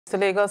The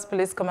Lagos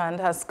Police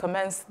Command has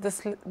commenced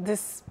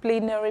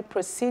disciplinary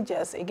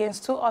procedures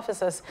against 2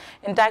 officers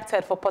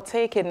indicted for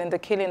partaking in the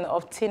killing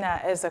of Tina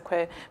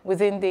Ezekwe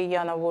within the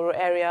Iyana-Oworo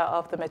area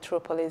of the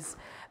metropolis.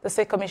 The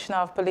State Commissioner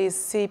of Police,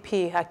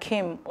 CP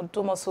Hakeem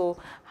Odumosu,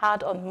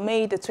 had on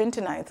May the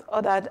 29th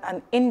ordered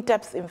an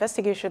in-depth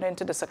investigation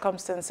into the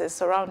circumstances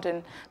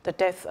surrounding the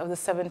death of the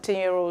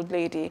 17-year-old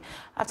lady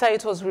after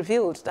it was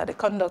revealed that the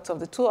conduct of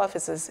the 2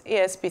 officers,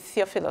 ASP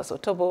Theophilus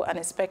Otobo and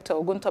Inspector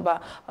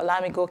Oguntoba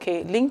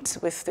Olamigoke, linked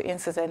with the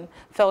incident,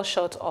 fell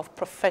short of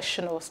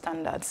professional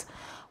standards.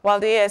 While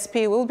the ASP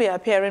will be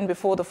appearing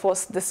before the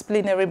first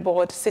disciplinary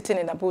board sitting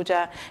in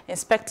Abuja,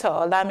 Inspector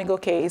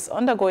Olamigoke is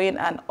undergoing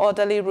an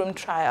orderly room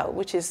trial,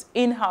 which is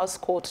in-house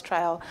court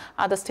trial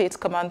at the State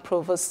Command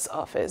Provost's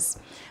office.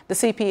 The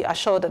CP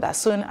assured that as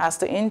soon as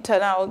the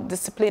internal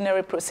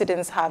disciplinary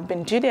proceedings have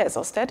been duly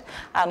exhausted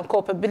and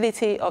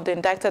culpability of the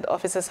indicted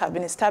officers have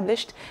been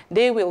established,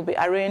 they will be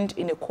arraigned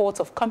in a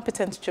court of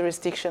competent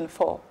jurisdiction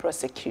for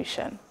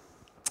prosecution.